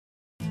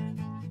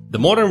the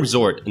modern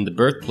resort and the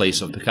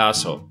birthplace of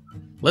Picasso.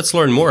 Let's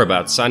learn more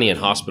about sunny and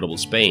hospitable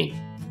Spain.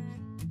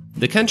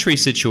 The country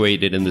is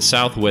situated in the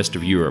southwest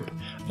of Europe,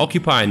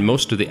 occupying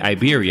most of the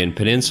Iberian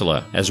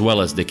Peninsula as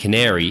well as the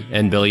Canary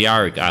and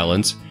Balearic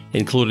Islands,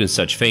 including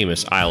such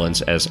famous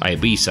islands as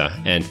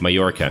Ibiza and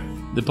Mallorca.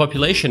 The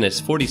population is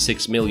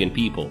 46 million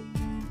people.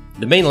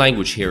 The main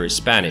language here is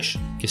Spanish,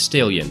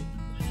 Castilian,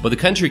 but the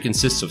country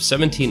consists of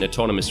 17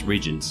 autonomous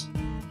regions,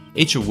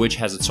 each of which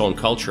has its own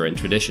culture and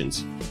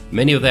traditions.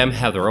 Many of them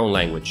have their own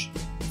language.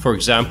 For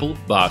example,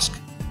 Basque,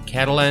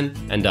 Catalan,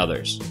 and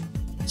others.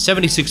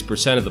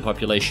 76% of the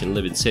population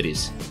live in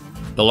cities,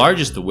 the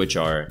largest of which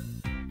are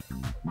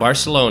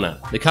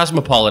Barcelona, the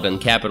cosmopolitan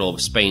capital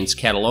of Spain's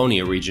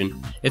Catalonia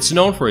region. It's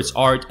known for its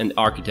art and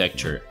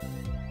architecture,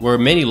 where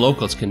many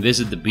locals can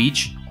visit the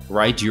beach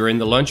right during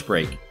the lunch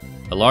break.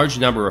 A large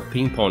number of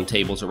ping pong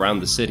tables around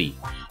the city.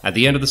 At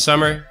the end of the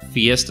summer,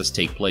 fiestas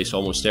take place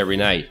almost every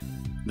night.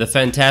 The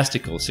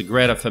fantastical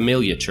Sagrada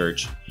Familia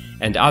Church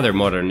and other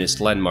modernist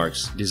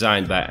landmarks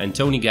designed by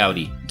Antoni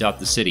Gaudi dot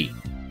the city.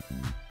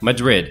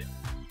 Madrid,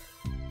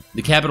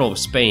 the capital of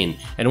Spain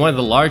and one of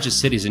the largest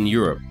cities in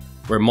Europe,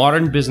 where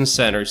modern business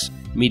centers,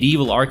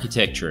 medieval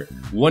architecture,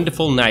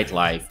 wonderful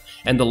nightlife,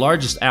 and the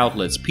largest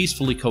outlets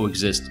peacefully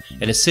coexist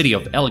in a city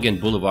of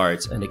elegant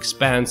boulevards and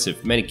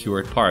expansive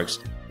manicured parks,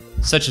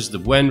 such as the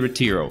Buen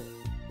Retiro.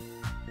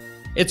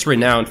 It's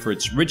renowned for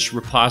its rich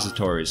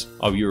repositories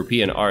of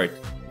European art.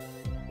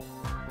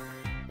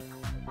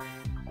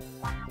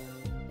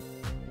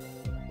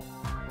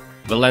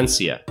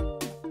 Valencia,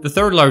 the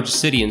third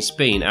largest city in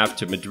Spain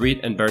after Madrid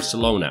and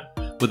Barcelona,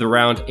 with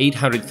around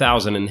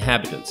 800,000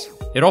 inhabitants.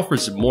 It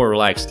offers a more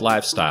relaxed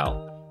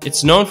lifestyle.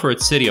 It's known for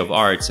its city of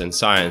arts and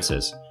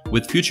sciences,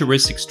 with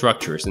futuristic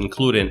structures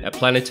including a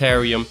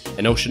planetarium,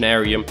 an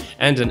oceanarium,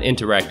 and an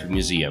interactive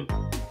museum.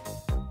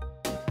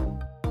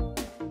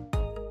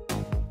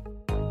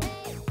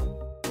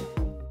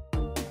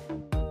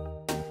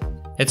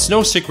 It's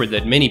no secret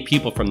that many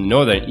people from the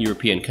northern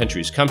European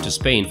countries come to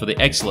Spain for the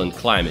excellent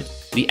climate.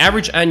 The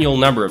average annual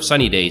number of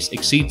sunny days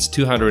exceeds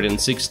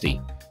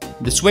 260.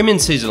 The swimming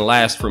season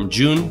lasts from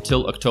June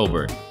till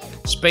October.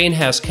 Spain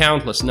has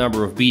countless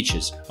number of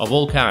beaches of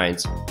all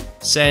kinds,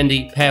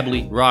 sandy,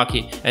 pebbly,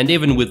 rocky, and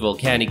even with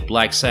volcanic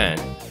black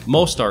sand.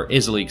 Most are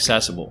easily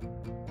accessible.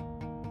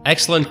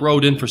 Excellent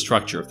road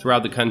infrastructure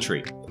throughout the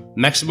country.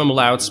 Maximum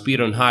allowed speed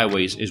on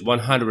highways is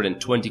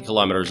 120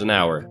 km an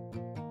hour.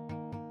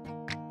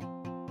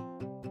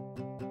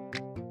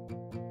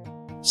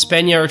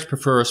 Spaniards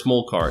prefer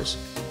small cars.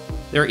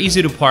 They're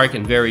easy to park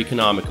and very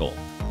economical.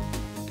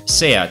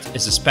 SEAT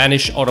is a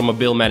Spanish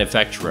automobile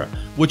manufacturer,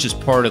 which is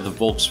part of the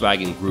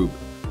Volkswagen Group.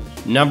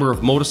 Number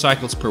of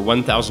motorcycles per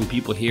 1,000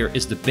 people here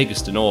is the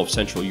biggest in all of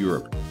Central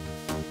Europe.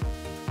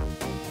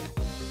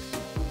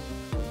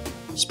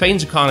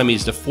 Spain's economy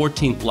is the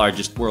 14th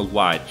largest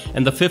worldwide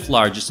and the 5th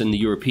largest in the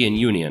European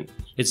Union.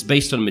 It's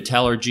based on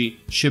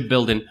metallurgy,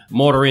 shipbuilding,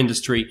 motor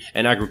industry,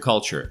 and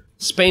agriculture.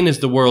 Spain is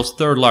the world's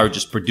third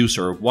largest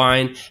producer of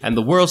wine and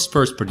the world's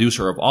first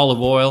producer of olive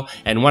oil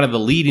and one of the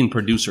leading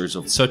producers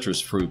of citrus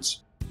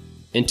fruits.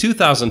 In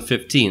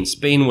 2015,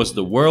 Spain was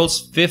the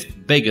world's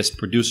 5th biggest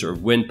producer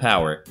of wind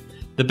power.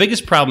 The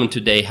biggest problem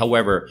today,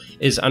 however,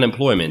 is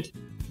unemployment.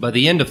 By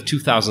the end of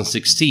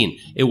 2016,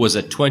 it was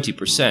at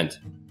 20%.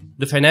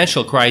 The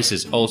financial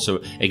crisis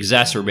also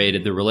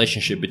exacerbated the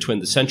relationship between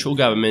the central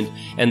government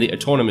and the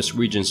autonomous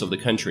regions of the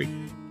country.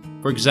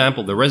 For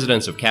example, the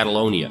residents of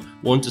Catalonia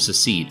want to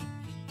secede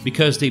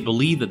because they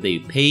believe that they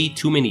pay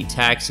too many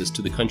taxes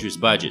to the country's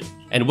budget,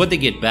 and what they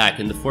get back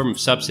in the form of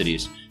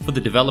subsidies for the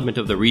development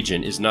of the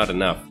region is not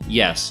enough.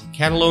 Yes,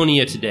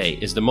 Catalonia today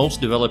is the most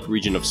developed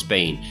region of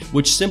Spain,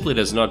 which simply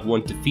does not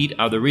want to feed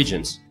other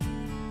regions.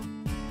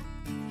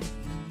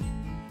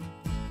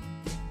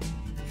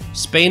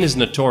 Spain is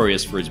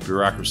notorious for its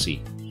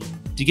bureaucracy.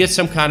 To get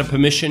some kind of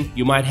permission,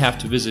 you might have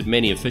to visit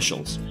many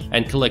officials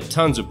and collect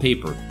tons of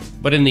paper,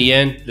 but in the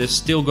end, there's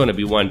still going to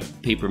be one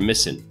paper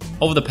missing.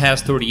 Over the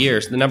past 30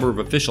 years, the number of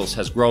officials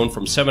has grown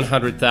from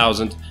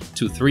 700,000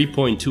 to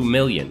 3.2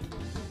 million.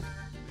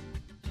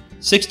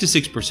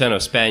 66%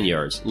 of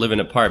Spaniards live in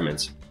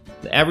apartments.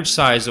 The average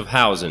size of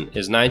housing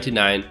is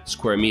 99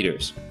 square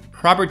meters.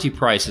 Property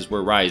prices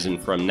were rising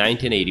from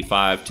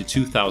 1985 to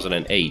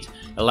 2008,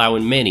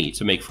 allowing many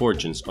to make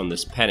fortunes on the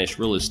Spanish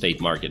real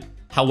estate market.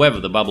 However,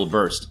 the bubble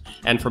burst,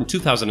 and from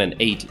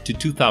 2008 to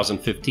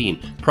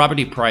 2015,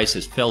 property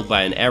prices fell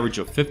by an average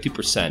of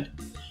 50%.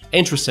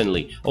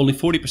 Interestingly, only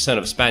 40%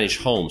 of Spanish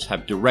homes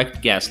have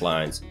direct gas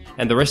lines,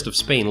 and the rest of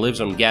Spain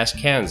lives on gas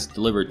cans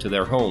delivered to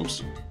their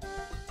homes.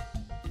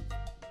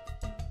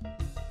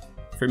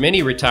 For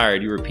many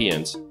retired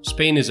Europeans,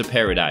 Spain is a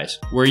paradise,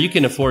 where you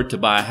can afford to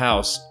buy a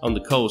house on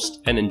the coast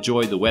and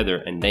enjoy the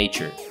weather and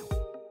nature.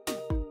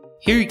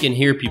 Here you can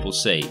hear people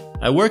say,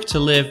 "I work to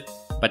live,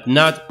 but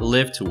not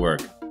live to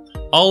work."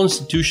 All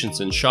institutions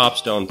and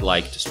shops don't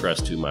like to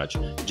stress too much,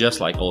 just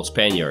like all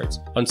Spaniards.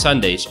 On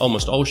Sundays,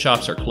 almost all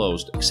shops are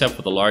closed, except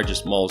for the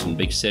largest malls in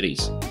big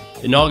cities.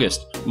 In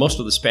August, most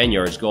of the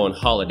Spaniards go on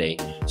holiday,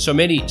 so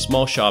many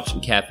small shops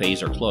and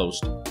cafes are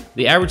closed.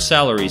 The average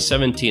salary is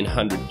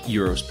 1,700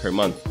 euros per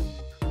month.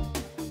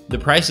 The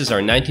prices are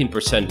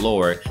 19%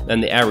 lower than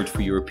the average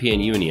for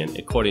European Union,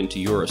 according to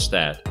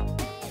Eurostat.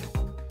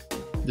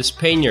 The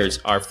Spaniards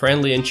are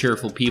friendly and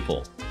cheerful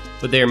people,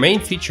 but their main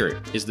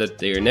feature is that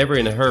they are never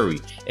in a hurry,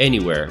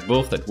 anywhere,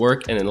 both at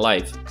work and in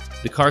life.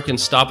 The car can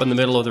stop in the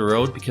middle of the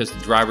road because the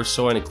driver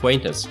saw an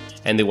acquaintance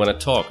and they want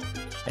to talk,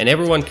 and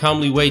everyone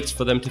calmly waits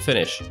for them to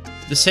finish.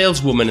 The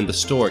saleswoman in the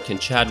store can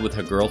chat with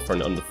her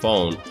girlfriend on the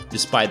phone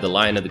despite the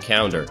line at the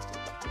counter.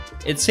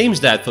 It seems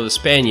that for the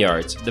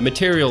Spaniards, the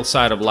material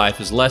side of life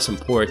is less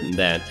important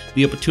than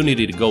the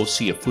opportunity to go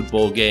see a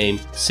football game,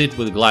 sit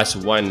with a glass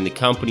of wine in the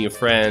company of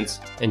friends,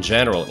 in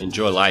general,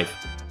 enjoy life.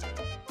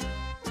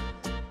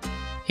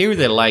 Here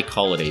they like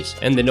holidays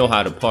and they know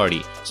how to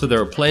party, so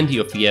there are plenty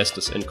of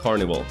fiestas and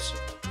carnivals.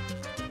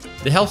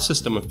 The health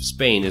system of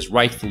Spain is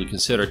rightfully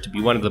considered to be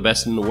one of the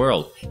best in the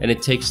world, and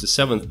it takes the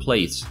 7th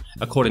place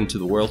according to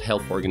the World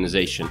Health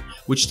Organization,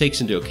 which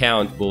takes into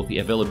account both the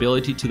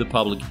availability to the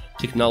public,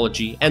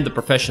 technology, and the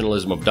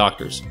professionalism of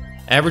doctors.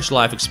 Average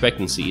life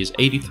expectancy is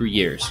 83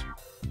 years.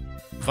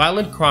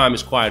 Violent crime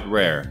is quite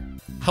rare.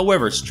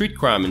 However, street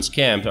crime and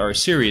scams are a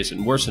serious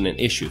and worsening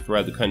issue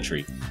throughout the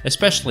country,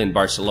 especially in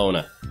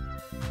Barcelona.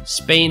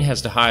 Spain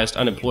has the highest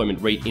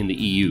unemployment rate in the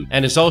EU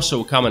and is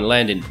also a common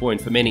landing point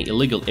for many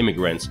illegal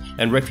immigrants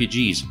and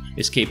refugees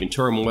escaping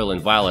turmoil and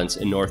violence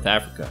in North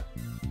Africa.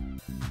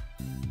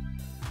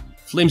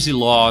 Flimsy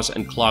laws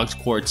and clogged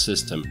court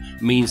system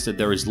means that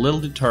there is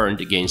little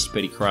deterrent against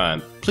petty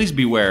crime. Please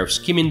beware of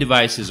skimming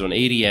devices on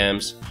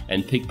ATMs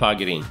and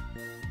pickpocketing.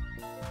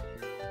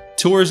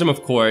 Tourism,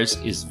 of course,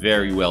 is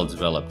very well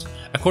developed.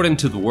 According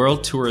to the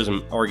World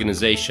Tourism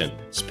Organization,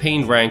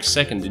 Spain ranks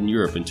second in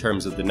Europe in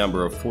terms of the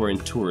number of foreign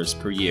tourists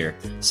per year,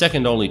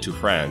 second only to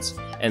France,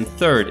 and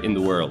third in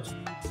the world.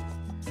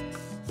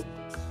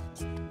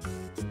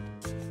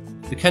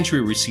 The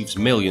country receives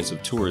millions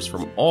of tourists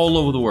from all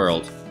over the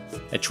world,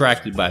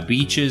 attracted by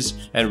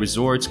beaches and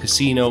resorts,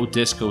 casino,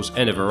 discos,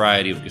 and a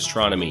variety of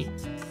gastronomy.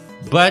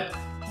 But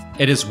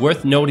it is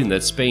worth noting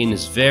that Spain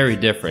is very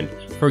different.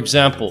 For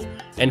example,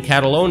 in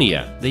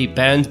Catalonia, they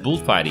banned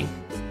bullfighting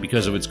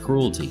because of its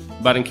cruelty.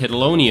 But in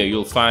Catalonia,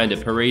 you'll find a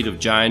parade of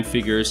giant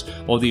figures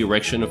or the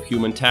erection of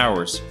human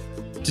towers.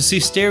 To see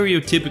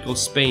stereotypical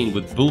Spain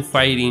with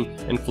bullfighting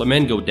and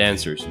flamenco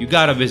dancers, you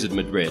gotta visit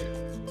Madrid.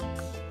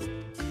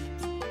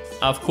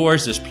 Of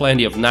course, there's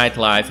plenty of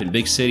nightlife in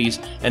big cities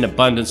and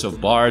abundance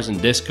of bars and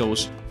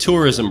discos.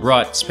 Tourism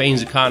brought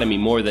Spain's economy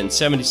more than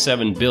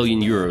 77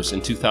 billion euros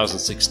in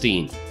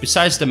 2016.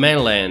 Besides the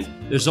mainland,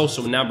 there's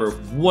also a number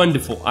of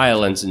wonderful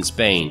islands in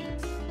Spain.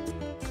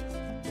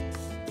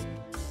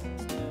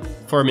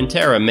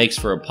 Formentera makes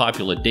for a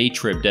popular day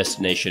trip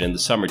destination in the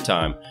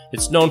summertime.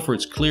 It's known for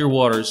its clear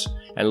waters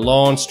and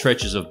long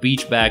stretches of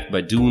beach backed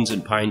by dunes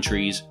and pine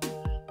trees.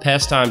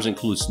 Pastimes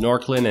include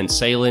snorkeling and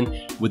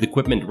sailing, with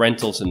equipment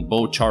rentals and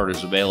boat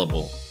charters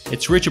available.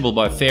 It's reachable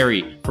by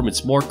ferry from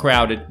its more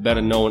crowded,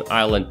 better-known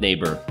island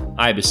neighbor,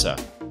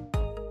 Ibiza.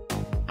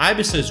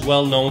 Ibiza is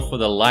well known for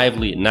the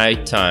lively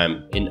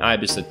nighttime in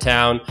Ibiza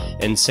town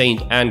and Saint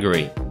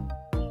Angeri,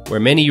 where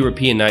many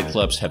European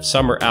nightclubs have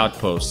summer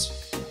outposts.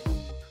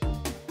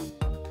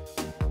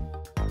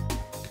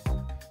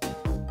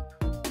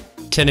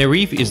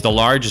 Tenerife is the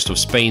largest of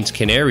Spain's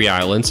Canary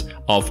Islands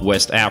off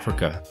West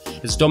Africa.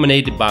 It's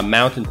dominated by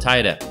Mountain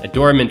Teide, a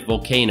dormant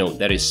volcano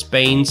that is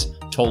Spain's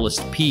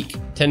tallest peak.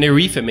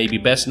 Tenerife may be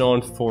best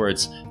known for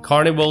its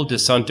Carnival de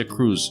Santa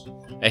Cruz,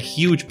 a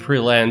huge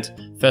pre-Lent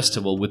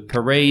festival with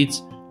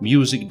parades,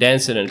 music,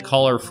 dancing, and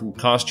colorful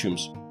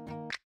costumes.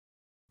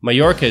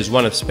 Mallorca is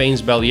one of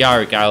Spain's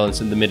Balearic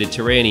Islands in the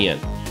Mediterranean.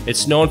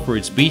 It's known for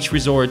its beach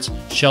resorts,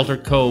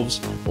 sheltered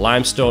coves,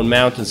 limestone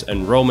mountains,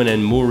 and Roman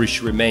and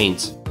Moorish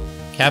remains.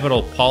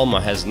 Capital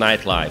Palma has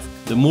nightlife,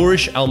 the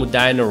Moorish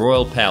Almudena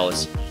Royal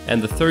Palace,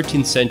 and the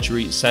 13th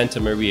century Santa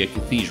Maria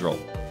Cathedral.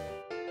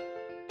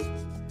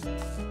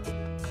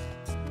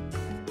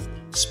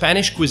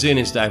 Spanish cuisine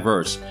is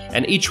diverse,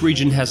 and each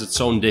region has its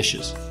own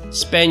dishes.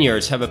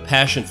 Spaniards have a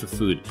passion for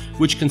food,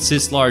 which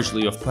consists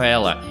largely of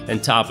paella and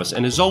tapas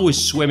and is always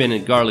swimming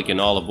in garlic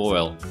and olive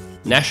oil.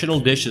 National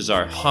dishes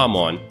are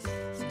jamón,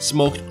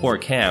 smoked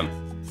pork ham,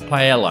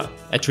 paella,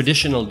 a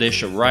traditional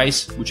dish of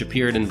rice which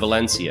appeared in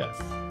Valencia.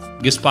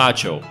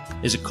 Gazpacho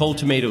is a cold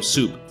tomato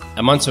soup.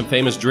 Among some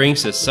famous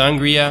drinks is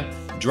sangria,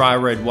 dry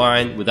red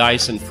wine with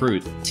ice and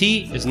fruit.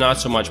 Tea is not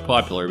so much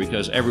popular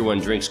because everyone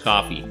drinks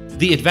coffee.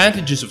 The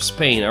advantages of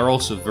Spain are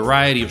also a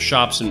variety of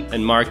shops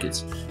and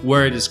markets,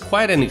 where it is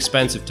quite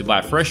inexpensive to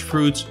buy fresh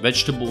fruits,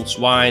 vegetables,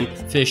 wine,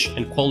 fish,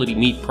 and quality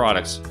meat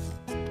products.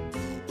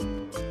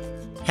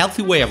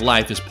 Healthy way of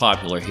life is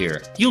popular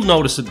here. You'll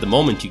notice it the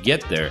moment you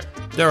get there.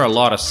 There are a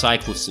lot of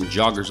cyclists and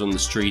joggers on the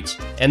streets,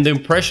 and the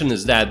impression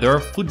is that there are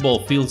football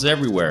fields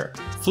everywhere.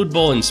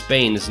 Football in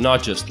Spain is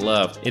not just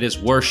loved, it is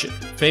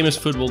worshipped. Famous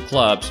football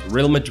clubs,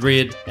 Real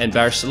Madrid and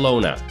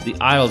Barcelona, the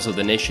idols of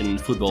the nation and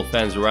football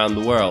fans around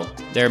the world.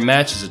 Their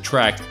matches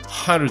attract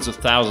hundreds of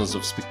thousands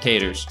of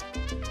spectators.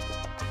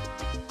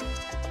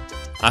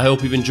 I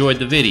hope you've enjoyed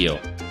the video.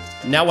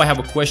 Now I have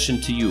a question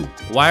to you.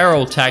 Why are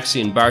all taxis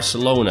in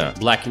Barcelona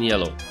black and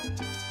yellow?